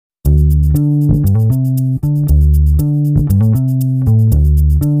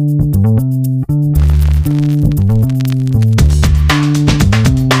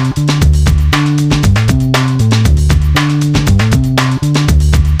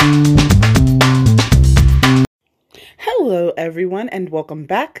everyone, and welcome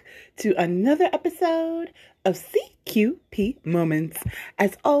back to another episode of CQP Moments.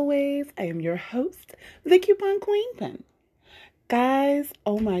 As always, I am your host, the Coupon Queen Pen. Guys,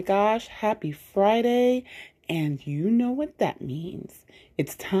 oh my gosh, happy Friday, and you know what that means.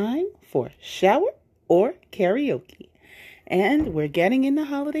 It's time for shower or karaoke. And we're getting in the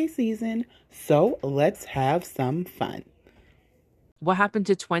holiday season, so let's have some fun. What happened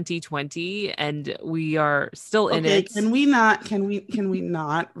to 2020 and we are still in it. Can we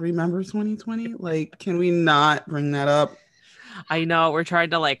not remember 2020? Like, can we not bring that up? I know we're trying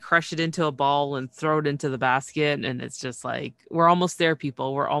to like crush it into a ball and throw it into the basket, and it's just like we're almost there,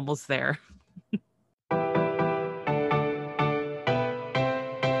 people. We're almost there.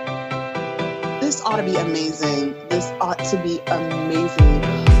 This ought to be amazing. This ought to be amazing.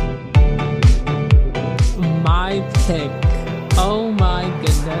 My pick. Oh my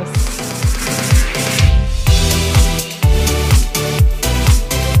goodness.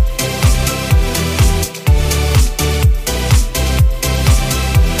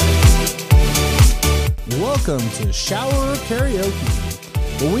 Welcome to Shower or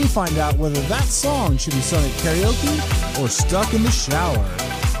Karaoke, where we find out whether that song should be sung at karaoke or stuck in the shower.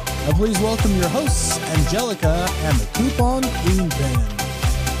 Now please welcome your hosts, Angelica and the Coupon Queen Pen.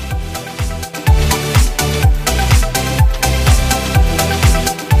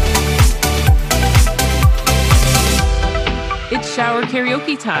 It's shower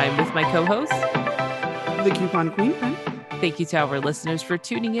karaoke time with my co-host, the Coupon Queen Pen. Thank you to our listeners for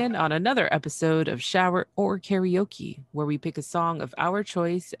tuning in on another episode of Shower or Karaoke, where we pick a song of our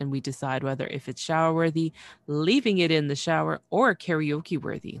choice and we decide whether if it's shower worthy, leaving it in the shower, or karaoke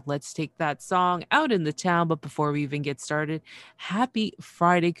worthy. Let's take that song out in the town. But before we even get started, happy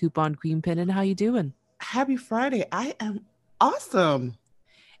Friday, Coupon Queen Pen, and how you doing? Happy Friday. I am awesome.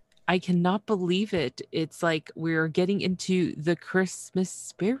 I cannot believe it. It's like we're getting into the Christmas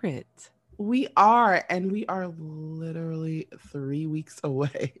spirit. We are, and we are literally 3 weeks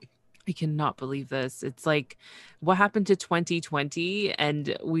away. I cannot believe this. It's like, what happened to 2020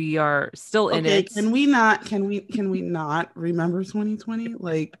 and we are still in it. Can we not remember 2020?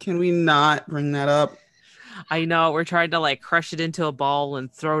 Like, can we not bring that up? I know we're trying to like crush it into a ball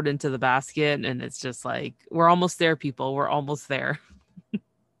and throw it into the basket, and it's just like we're almost there, people. We're almost there.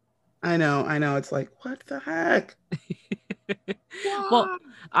 I know. It's like, what the heck? Well,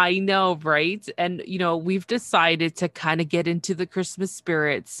 I know, right? And, you know, we've decided to kind of get into the Christmas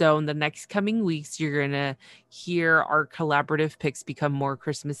spirit. So in the next coming weeks, you're going to hear our collaborative picks become more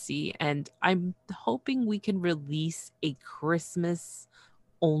Christmassy. And I'm hoping we can release a Christmas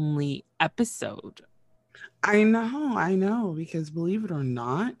only episode. I know, because believe it or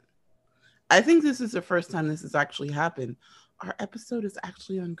not, I think this is the first time this has actually happened. Our episode is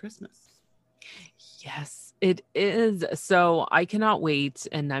actually on Christmas. Yes, it is. So I cannot wait.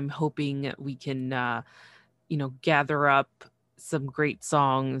 And I'm hoping we can, gather up some great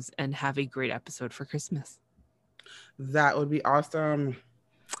songs and have a great episode for Christmas. That would be awesome.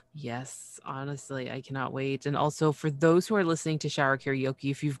 Yes, honestly, I cannot wait. And also for those who are listening to Shower Karaoke,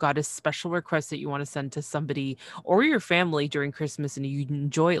 if you've got a special request that you want to send to somebody or your family during Christmas and you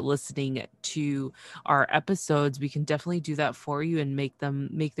enjoy listening to our episodes, we can definitely do that for you and make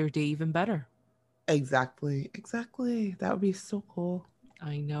their day even better. Exactly. That would be so cool.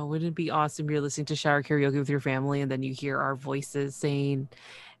 I know. Wouldn't it be awesome? You're listening to Shower Karaoke with your family and then you hear our voices saying,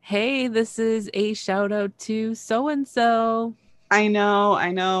 hey, this is a shout out to so-and-so. I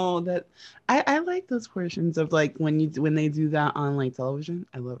know that I like those portions of like when they do that on like television.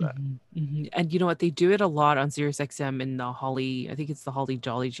 I love that. Mm-hmm. And you know what? They do it a lot on SiriusXM in the Holly. I think it's the Holly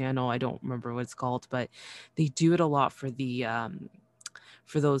Jolly channel. I don't remember what it's called, but they do it a lot for the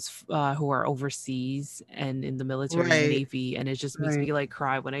for those who are overseas and in the military and Navy, and it just makes me like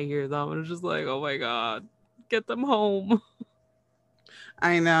cry when I hear them. And it's just like, oh my God, get them home.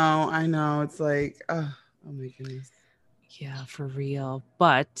 I know. It's like, oh my goodness. Yeah, for real.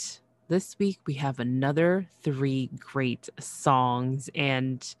 But this week we have another 3 great songs,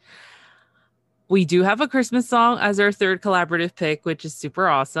 and we do have a Christmas song as our third collaborative pick, which is super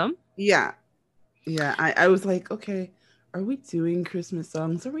awesome. Yeah. I was like, okay, are we doing Christmas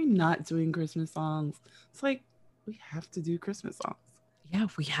songs? Are we not doing Christmas songs? It's like, we have to do Christmas songs. Yeah,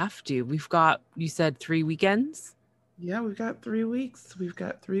 we have to. We've got, you said 3 weekends? Yeah, we've got 3 weeks. We've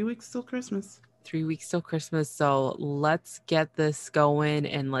got 3 weeks till Christmas. 3 weeks till Christmas. So let's get this going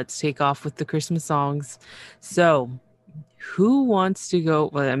and let's take off with the Christmas songs. So who wants to go?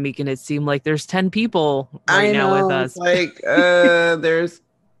 Well, I'm making it seem like there's 10 people right now with us. Like, there's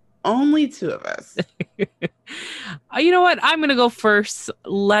only 2 of us. You know what? I'm gonna go first.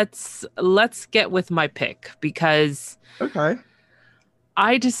 Let's get with my pick because Okay.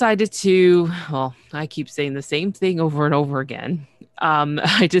 I decided to. Well, I keep saying the same thing over and over again.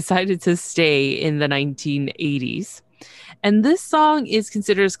 I decided to stay in the 1980s, and this song is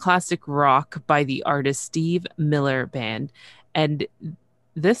considered as classic rock by the artist Steve Miller Band, and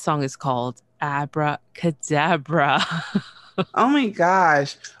this song is called Abracadabra. Oh my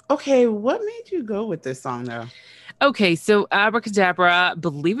gosh. Okay, what made you go with this song though? Okay, so Abracadabra,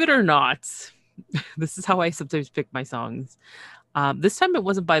 believe it or not, this is how I sometimes pick my songs. This time it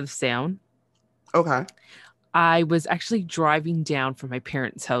wasn't by the sound. Okay. I was actually driving down from my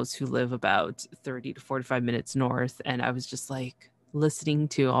parents' house, who live about 30 to 45 minutes north, and I was just like listening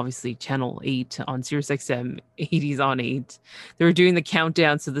to obviously Channel 8 on Sirius XM 80s on 8. They were doing the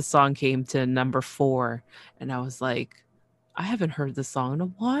countdown, so the song came to number 4, and I was like, I haven't heard this song in a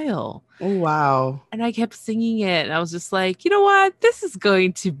while. Oh wow. And I kept singing it, and I was just like, you know what? This is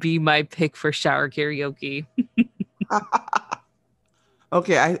going to be my pick for shower karaoke.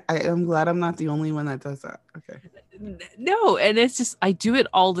 Okay, I am glad I'm not the only one that does that. Okay. No, and it's just I do it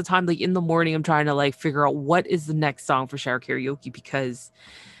all the time. Like in the morning, I'm trying to like figure out what is the next song for shower karaoke because,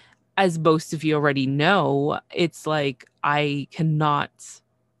 as most of you already know, it's like I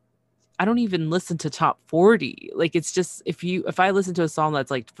don't even listen to top 40. Like it's just if I listen to a song that's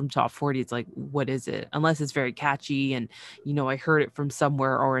like from top 40, it's like, what is it? Unless it's very catchy and I heard it from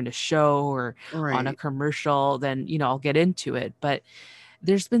somewhere or in a show or on a Right. commercial, then I'll get into it. But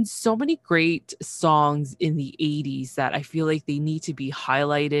there's been so many great songs in the 80s that I feel like they need to be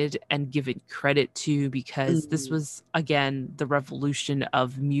highlighted and given credit to because this Mm, was, again, the revolution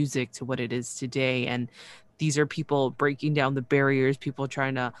of music to what it is today. And these are people breaking down the barriers, people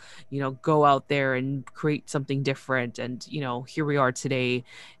trying to, go out there and create something different. And, here we are today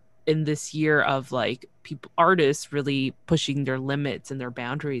in this year of like people, artists really pushing their limits and their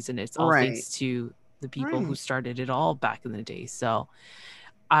boundaries. And it's all right. thanks to the people who Right. started it all back in the day. So,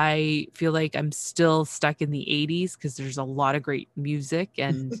 I feel like I'm still stuck in the 80s because there's a lot of great music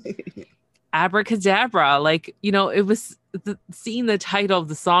and Abracadabra. Like, it was seeing the title of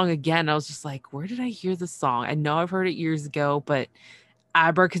the song again. I was just like, where did I hear the song? I know I've heard it years ago, but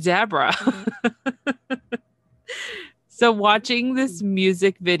Abracadabra. So watching this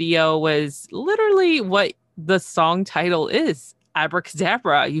music video was literally what the song title is.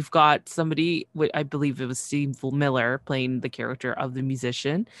 Abracadabra. You've got somebody, I believe it was Steve Miller playing the character of the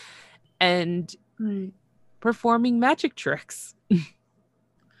musician and Right. performing magic tricks.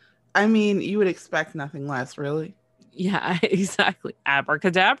 I mean, you would expect nothing less, really. Yeah, exactly.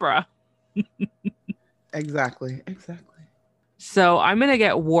 Abracadabra. Exactly. Exactly. So I'm going to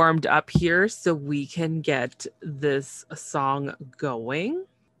get warmed up here so we can get this song going.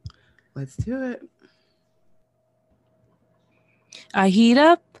 Let's do it. I heat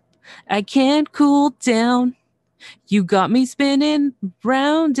up, I can't cool down. You got me spinning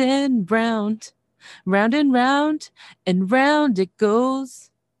round and round, round and round, and round it goes.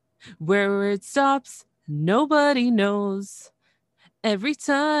 Where it stops, nobody knows. Every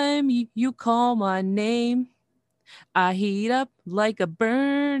time you call my name, I heat up like a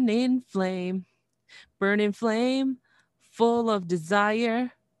burning flame, full of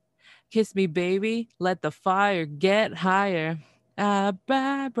desire. Kiss me, baby, let the fire get higher.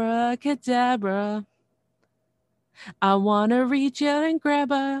 Abracadabra. I wanna reach out and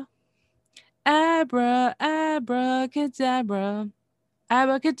grab a abracadabra,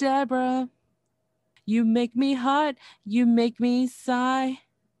 abracadabra. You make me hot, you make me sigh,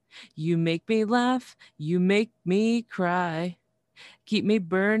 you make me laugh, you make me cry. Keep me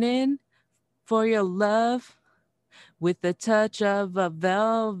burning for your love with the touch of a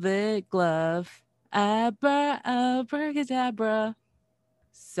velvet glove. Abracadabra.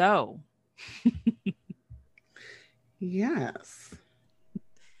 So Yes.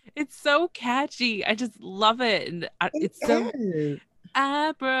 it's so catchy. I just love it. And It it's so is.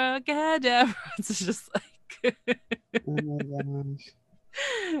 abracadabra. It's just like Oh my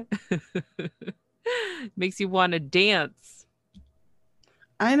gosh. makes you want to dance.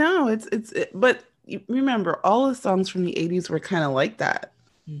 I know but remember, all the songs from the 80s were kind of like that,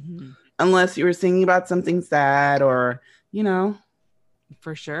 Mhm. unless you were singing about something sad or, you know.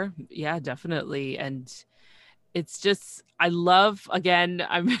 For sure. Yeah, definitely. And it's just, I love, again,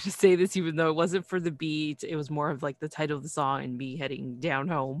 I'm going to say this even though it wasn't for the beat, it was more of like the title of the song and me heading down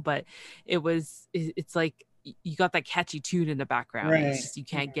home. But it's like you got that catchy tune in the background. And it's Right. just, you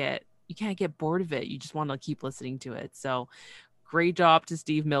can't get bored of it. You just want to keep listening to it. So great job to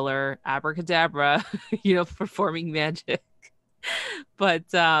Steve Miller, Abracadabra, performing magic. But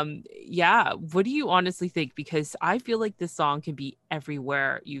yeah, what do you honestly think? Because I feel like this song can be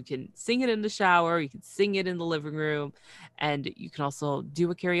everywhere. You can sing it in the shower, you can sing it in the living room, and you can also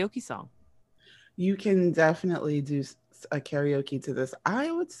do a karaoke song. You can definitely do a karaoke to this.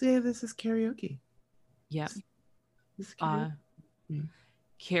 I would say this is karaoke. Yeah. This is karaoke.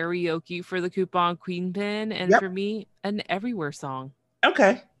 Karaoke for the Coupon Queen Pin, and for me, an everywhere song.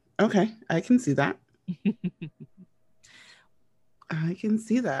 Okay. I can see that. I can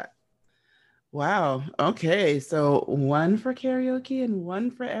see that. Wow. Okay. So one for karaoke and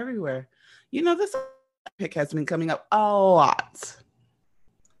one for everywhere. This pick has been coming up a lot.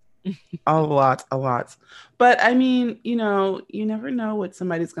 A lot. But I mean, you never know what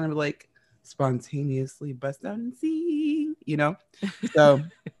somebody's going to be like spontaneously bust out and sing, So,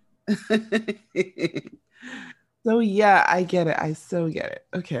 so yeah, I get it. I so get it.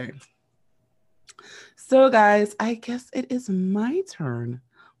 Okay. So guys, I guess it is my turn.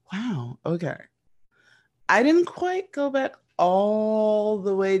 Wow. Okay. I didn't quite go back all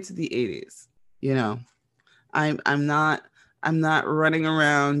the way to the 80s. I'm not running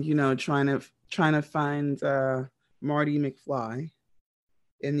around, trying to find Marty McFly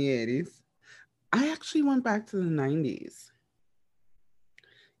in the 80s. I actually went back to the 90s.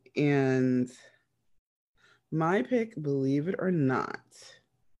 And my pick, believe it or not,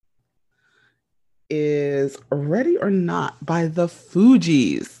 is Ready or Not by the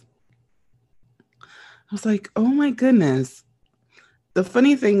Fugees. I was like, oh my goodness. The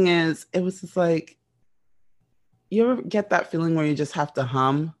funny thing is, it was just like, you ever get that feeling where you just have to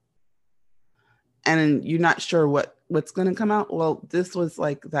hum and you're not sure what's going to come out? Well, this was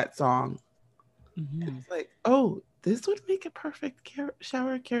like that song. Mm-hmm. And it's like, oh, this would make a perfect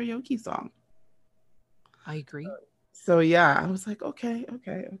shower karaoke song. I agree. So yeah, I was like, okay.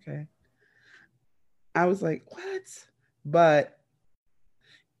 I was like, what? But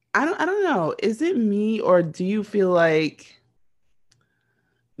I don't know. Is it me, or do you feel like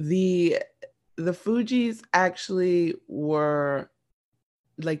the Fugees actually were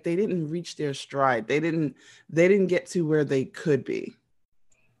like, they didn't reach their stride? They didn't get to where they could be.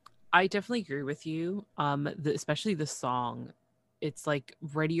 I definitely agree with you. Especially the song. It's like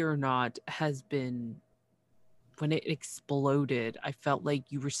Ready or Not has been, when it exploded, I felt like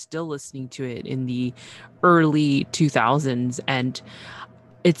you were still listening to it in the early 2000s, and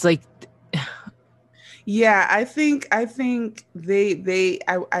it's like, yeah, I think they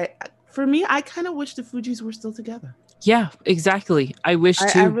for me, I kind of wish the Fugees were still together. Yeah, exactly. I wish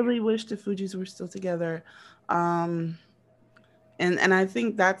too. I really wish the Fugees were still together. And I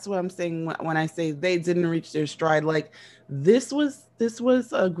think that's what I'm saying when I say they didn't reach their stride. Like, this was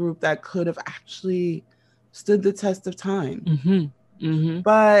a group that could have actually stood the test of time. Mm-hmm. Mm-hmm.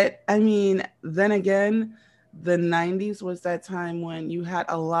 But I mean, then again, the 90s was that time when you had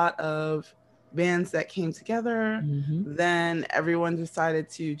a lot of bands that came together. Mm-hmm. Then everyone decided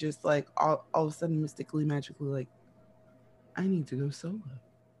to just like all of a sudden, mystically, magically, like, I need to go solo.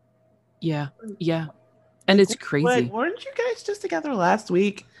 Yeah. And it's crazy. Wait, weren't you guys just together last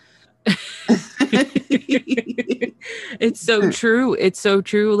week? It's so true. It's so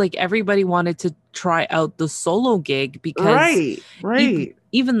true. Like, everybody wanted to try out the solo gig because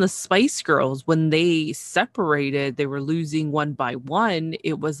even the Spice Girls, when they separated, they were losing one by one.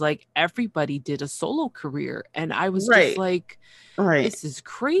 It was like everybody did a solo career. And I was just like, this is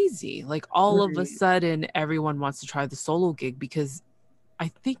crazy. Like, all of a sudden, everyone wants to try the solo gig because I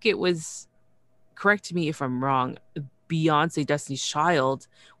think it was, correct me if I'm wrong, Beyonce, Destiny's Child,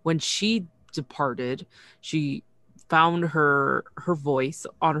 when she departed, she found her voice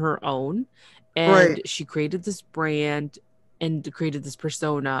on her own, and she created this brand and created this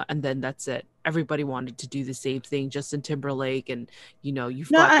persona, and then that's it. Everybody wanted to do the same thing. Justin Timberlake, and you've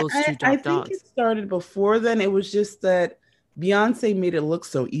got those two top dogs. I think it started before then. It was just that Beyonce made it look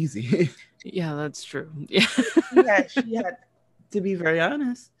so easy. Yeah, that's true. Yeah. She had, to be very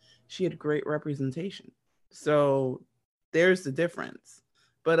honest, she had great representation. So there's the difference.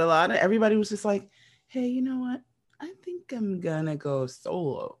 But everybody was just like, hey, you know what? I think I'm gonna go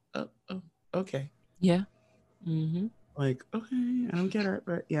solo. Oh, okay. Yeah. Mm-hmm. Like, okay, I don't get it,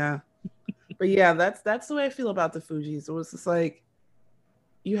 but yeah. But yeah, that's the way I feel about the Fugees. It was just like,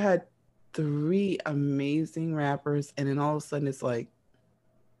 you had 3 amazing rappers, and then all of a sudden it's like,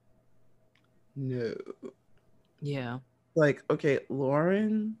 no. Yeah. Like, okay,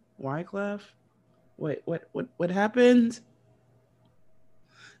 Lauren, Wyclef, wait, what happened?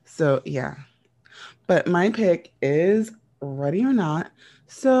 So yeah. But my pick is Ready or Not.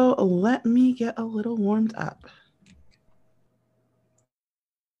 So let me get a little warmed up.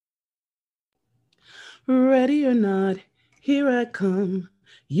 Ready or not, here I come,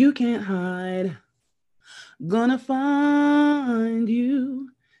 you can't hide. Gonna find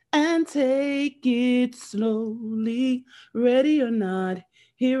you and take it slowly. Ready or not,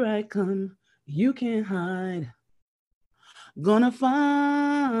 here I come, you can't hide. Gonna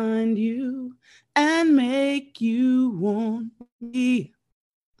find you and make you want me.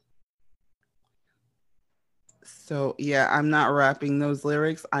 So yeah, I'm not rapping those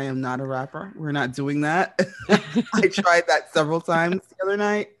lyrics. I am not a rapper. We're not doing that. I tried that several times the other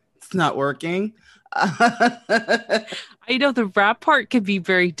night. It's not working. I know the rap part can be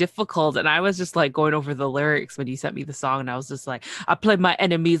very difficult. And I was just like going over the lyrics when you sent me the song. And I was just like, I play my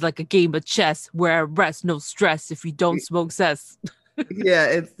enemies like a game of chess where I rest, no stress if you don't smoke cess. Yeah,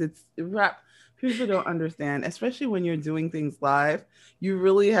 it's rap. People don't understand, especially when you're doing things live. You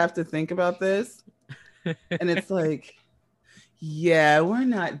really have to think about this. And it's like, yeah, we're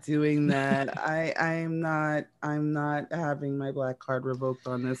not doing that. I'm not having my black card revoked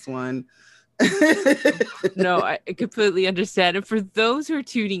on this one. No, I completely understand. And for those who are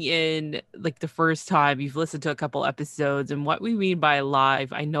tuning in like the first time, you've listened to a couple episodes, and what we mean by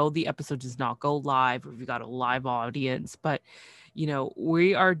live, I know the episode does not go live or we got a live audience, but you know,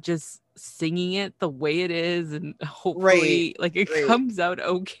 we are just singing it the way it is, and hopefully like it comes out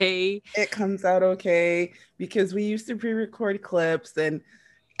okay. It comes out okay because we used to pre-record clips and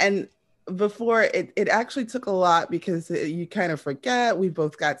before it actually took a lot because you kind of forget. We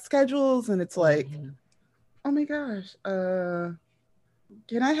both got schedules and it's like, oh my gosh, can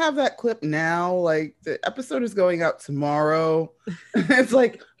I have that clip now? Like the episode is going out tomorrow. It's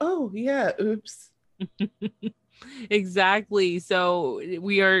like, oh yeah, oops. Exactly. So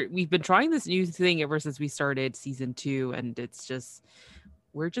we've been trying this new thing ever since we started season 2, and it's just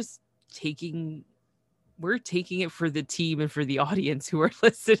we're taking it for the team and for the audience who are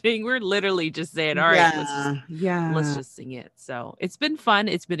listening. We're literally just saying, all right, let's just sing it. So it's been fun.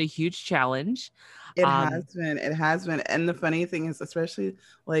 It's been a huge challenge. It has been. And the funny thing is, especially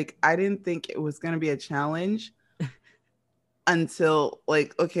like, I didn't think it was going to be a challenge until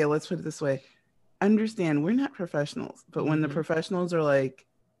like, okay, let's put it this way. Understand, we're not professionals, but when the professionals are like,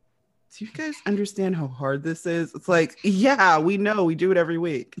 do you guys understand how hard this is? It's like, yeah, we know, we do it every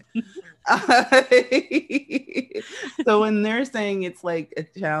week. So when they're saying it's like a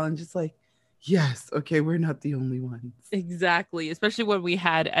challenge, it's like, yes, okay, we're not the only ones. Exactly. Especially when we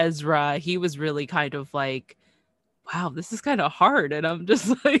had Ezra, he was really kind of like, wow, this is kind of hard. And I'm just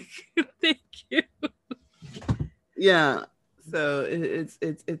like, thank you. Yeah. So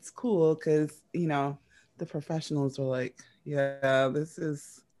it's cool because, you know, the professionals are like, yeah,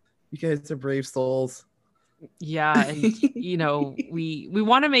 you guys are brave souls. Yeah. And, you know, we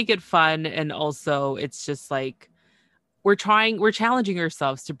want to make it fun. And also it's just like, we're challenging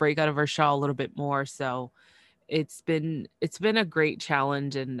ourselves to break out of our shell a little bit more. So it's been a great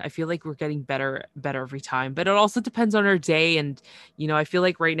challenge, and I feel like we're getting better every time, but it also depends on our day. And you know, I feel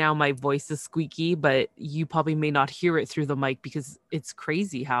like right now my voice is squeaky, but you probably may not hear it through the mic because it's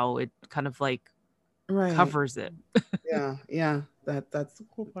crazy how it kind of like covers it. yeah, that's the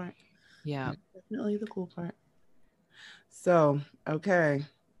cool part. Yeah, that's definitely the cool part. So okay,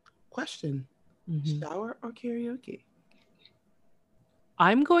 question. Shower or karaoke?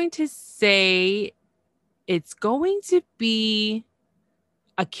 I'm going to say it's going to be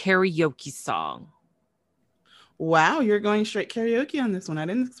a karaoke song. Wow, you're going straight karaoke on this one. I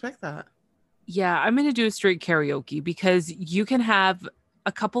didn't expect that. Yeah, I'm going to do a straight karaoke because you can have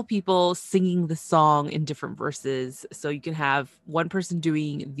a couple people singing the song in different verses. So you can have one person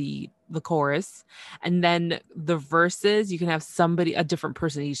doing the chorus, and then the verses, you can have a different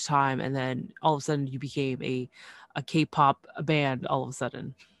person each time. And then all of a sudden you became a K-pop band all of a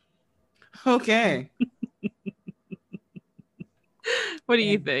sudden. Okay. What do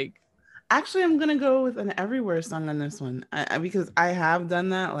you think? Actually, I'm gonna go with an everywhere song on this one because I have done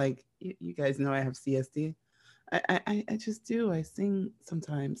that. Like you guys know, I have CSD. I just do. I sing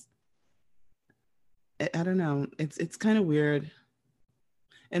sometimes. I don't know. It's kind of weird.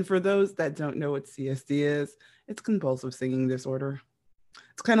 And for those that don't know what CSD is, it's compulsive singing disorder.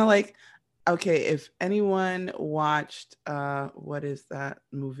 It's kind of like, okay, if anyone watched what is that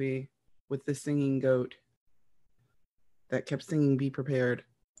movie with the singing goat that kept singing Be Prepared?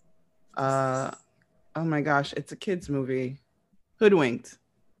 Oh my gosh, it's a kids movie. Hoodwinked.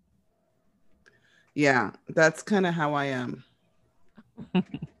 Yeah, that's kind of how I am.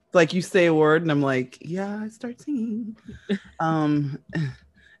 Like you say a word and I'm like, yeah, I start singing.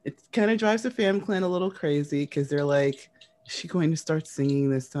 It kind of drives the fam clan a little crazy because they're like, is she going to start singing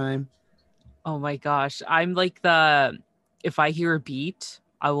this time? Oh my gosh. I'm like if I hear a beat,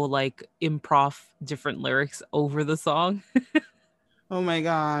 I will like improv different lyrics over the song. Oh my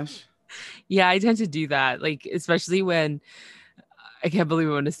gosh. Yeah, I tend to do that. Like, especially when I can't believe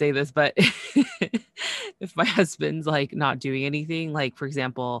I want to say this, but if my husband's like not doing anything, like for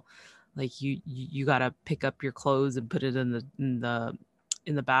example, like you gotta pick up your clothes and put it in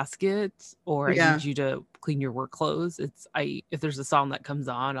the basket, or I Yeah. need you to clean your work clothes. If there's a song that comes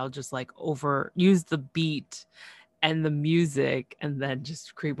on, I'll just like use the beat and the music and then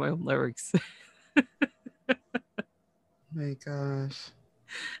just create my own lyrics. Oh my gosh.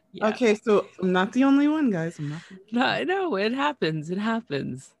 Yeah. Okay, so I'm not the only one, guys. I'm not. No, I know it happens. It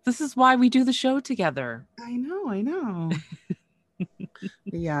happens. This is why we do the show together. I know.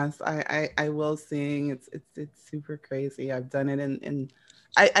 Yes, I will sing. It's super crazy. I've done it in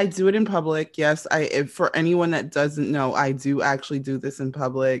I do it in public. Yes, for anyone that doesn't know, I do actually do this in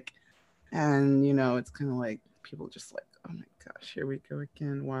public. And it's kind of like people just like, oh my gosh, here we go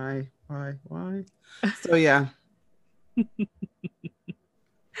again. Why? So yeah.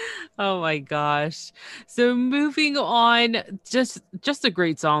 Oh my gosh. So moving on, just a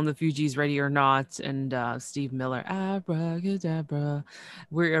great song, The Fugees, Ready or Not, and Steve Miller, Abracadabra.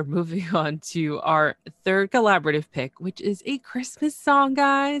 We are moving on to our third collaborative pick, which is a Christmas song,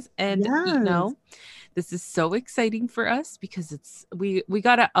 guys. And Yes. this is so exciting for us because we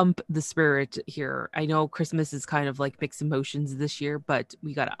gotta ump the spirit here. I know Christmas is kind of like mixed emotions this year, but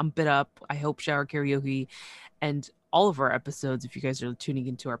we gotta ump it up. I hope Shower Karaoke and all of our episodes, if you guys are tuning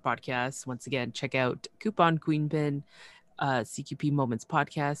into our podcast, once again, check out Coupon Queenpin, CQP Moments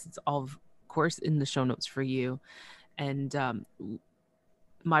podcast. It's all, of course, in the show notes for you. And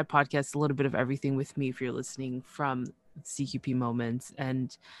my podcast, a little bit of everything with me, if you're listening from CQP Moments.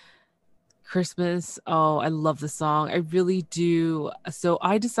 And Christmas, oh, I love the song. I really do. So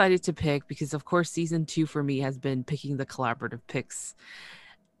I decided to pick, because of course season 2 for me has been picking the collaborative picks.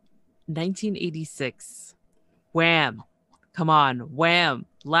 1986, Wham! Come on, Wham!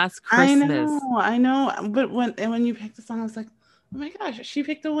 Last Christmas. I know. But when you picked the song, I was like, oh my gosh, she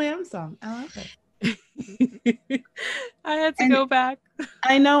picked a Wham song. I love it. I had to go back.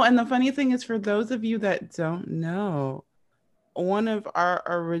 I know. And the funny thing is, for those of you that don't know, one of our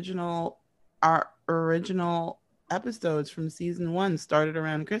original episodes from season 1 started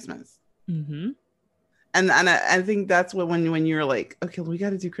around Christmas. Mm-hmm. And I think that's when you're like, okay, we got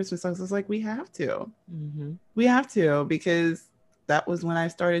to do Christmas songs. It's like, we have to. Mm-hmm. We have to, because that was when I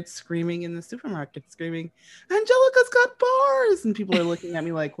started screaming in the supermarket, screaming, Angelica's got bars. And people are looking at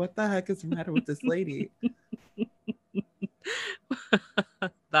me like, what the heck is the matter with this lady?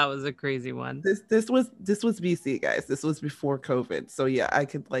 That was a crazy one. This was BC, guys. This was before COVID. So yeah, I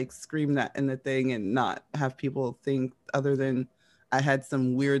could like scream that in the thing and not have people think other than I had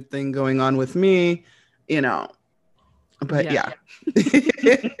some weird thing going on with me, But yeah.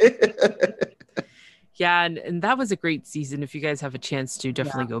 Yeah, and that was a great season. If you guys have a chance to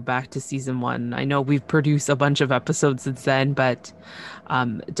definitely go back to season 1. I know we've produced a bunch of episodes since then, but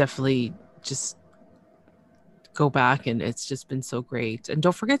definitely just go back, and it's just been so great. And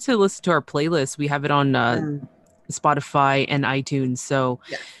don't forget to listen to our playlist. We have it on Spotify and iTunes. So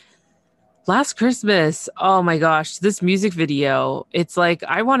Last Christmas, oh my gosh, this music video, it's like,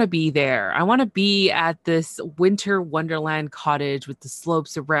 I want to be there. I want to be at this winter wonderland cottage with the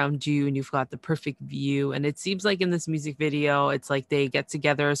slopes around you, and you've got the perfect view. And it seems like in this music video, it's like they get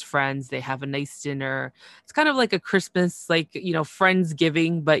together as friends, they have a nice dinner. It's kind of like a Christmas, like,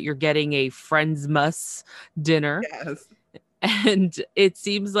 Friendsgiving, but you're getting a Friendsmas dinner. Yes. And it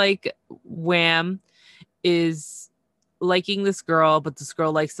seems like Wham is liking this girl, but this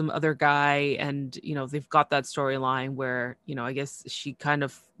girl likes some other guy, and they've got that storyline where I guess she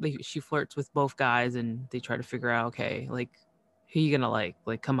flirts with both guys, and they try to figure out, okay, like, who you gonna like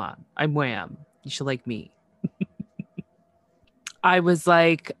come on, I'm Wham, you should like me. I was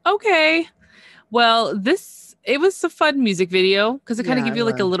like, okay, well, it was a fun music video because it kind of give you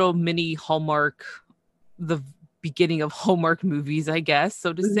like a little mini Hallmark, the beginning of Hallmark movies, I guess,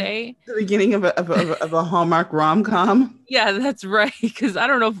 so to say. The beginning of a Hallmark rom-com. Yeah, that's right. Because I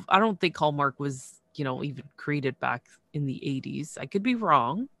don't think Hallmark was, even created back in the 80s. I could be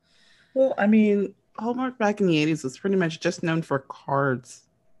wrong. Well, I mean, Hallmark back in the 80s was pretty much just known for cards.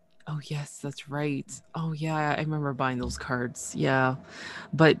 Oh, yes, that's right. Oh, yeah, I remember buying those cards. Yeah.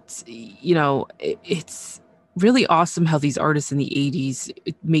 But, it's really awesome how these artists in the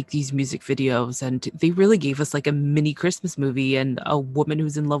 80s make these music videos, and they really gave us like a mini Christmas movie, and a woman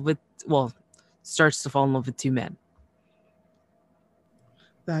who's starts to fall in love with two men.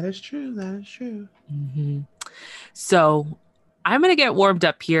 That is true. Mm-hmm. So I'm gonna get warmed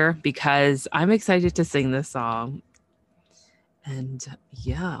up here because I'm excited to sing this song. And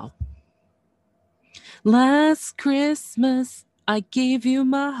yeah. Last Christmas, I gave you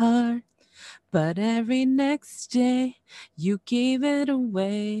my heart, but every next day you gave it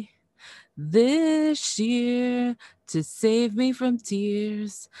away. This year, to save me from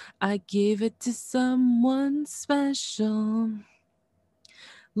tears, I gave it to someone special.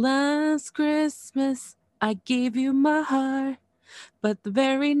 Last Christmas, I gave you my heart, but the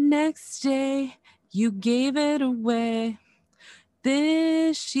very next day you gave it away.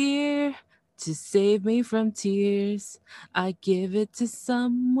 This year, to save me from tears, I give it to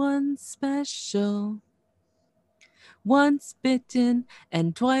someone special. Once bitten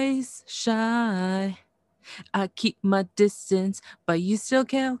and twice shy, I keep my distance, but you still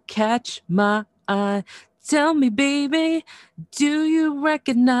can't catch my eye. Tell me, baby, do you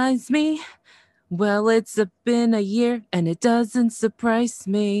recognize me? Well, it's been a year and it doesn't surprise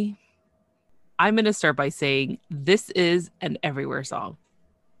me. I'm going to start by saying this is an Everywhere song.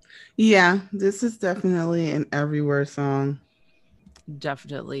 Yeah, this is definitely an Everywhere song.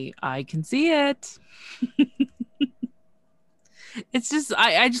 Definitely. I can see it. It's just,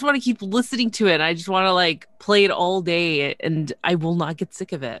 I just want to keep listening to it. I just want to like play it all day and I will not get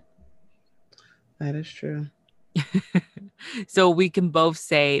sick of it. That is true. So we can both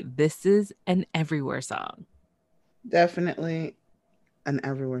say this is an Everywhere song. Definitely an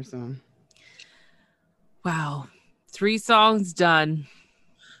Everywhere song. Wow. 3 songs done.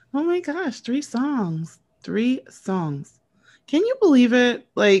 Oh my gosh, 3 songs. 3 songs. Can you believe it?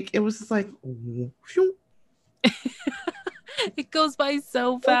 Like, it was just like, whoosh. It goes by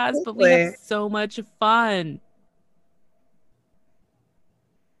so fast, but we have so much fun.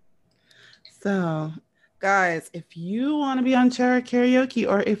 So, guys, if you want to be on Shara Karaoke,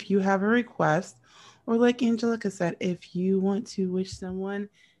 or if you have a request, or like Angelica said, if you want to wish someone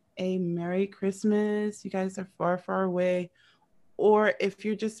a Merry Christmas, you guys are far, far away, or if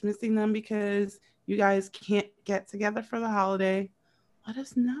you're just missing them because you guys can't get together for the holiday, let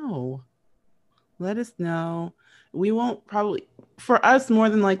us know. Let us know. We won't probably, for us, more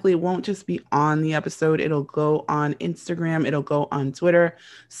than likely, it won't just be on the episode. It'll go on Instagram. It'll go on Twitter.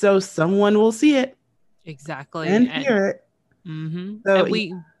 So someone will see it. Exactly. And hear it. Mm-hmm. So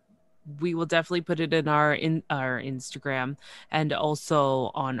and we will definitely put it in our Instagram and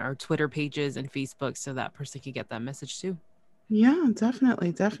also on our Twitter pages and Facebook so that person can get that message too. Yeah,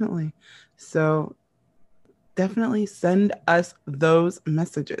 definitely. Definitely. So definitely send us those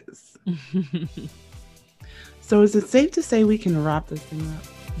messages. So is it safe to say we can wrap this thing up?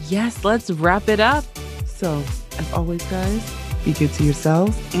 Yes, let's wrap it up. So as always, guys, be good to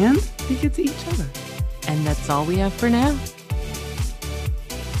yourselves and be good to each other. And that's all we have for now.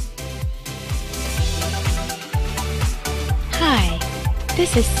 Hi,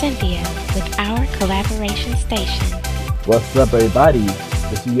 this is Cynthia with our collaboration station. What's up, everybody?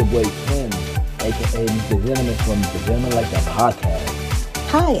 This is your boy Ken, aka Mr. Gentleman from the Gentleman Like That podcast.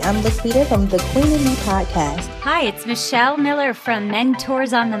 Hi, I'm Laquita from the Queen and Me podcast. Hi, it's Michelle Miller from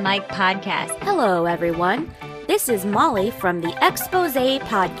Mentors on the Mic podcast. Hello, everyone. This is Molly from the Expose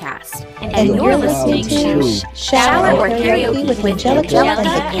podcast. And you're listening to Shower Karaoke with Angelica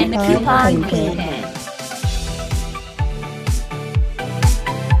and the Coupon Queen.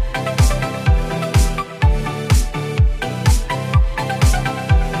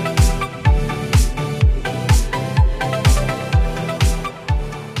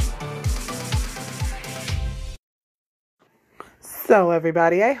 So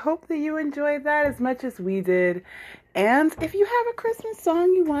everybody, I hope that you enjoyed that as much as we did. And if you have a Christmas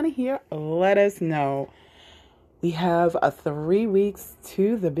song you want to hear, let us know. We have 3 weeks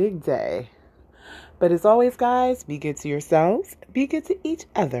to the big day. But as always, guys, be good to yourselves, be good to each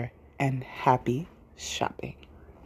other, and happy shopping.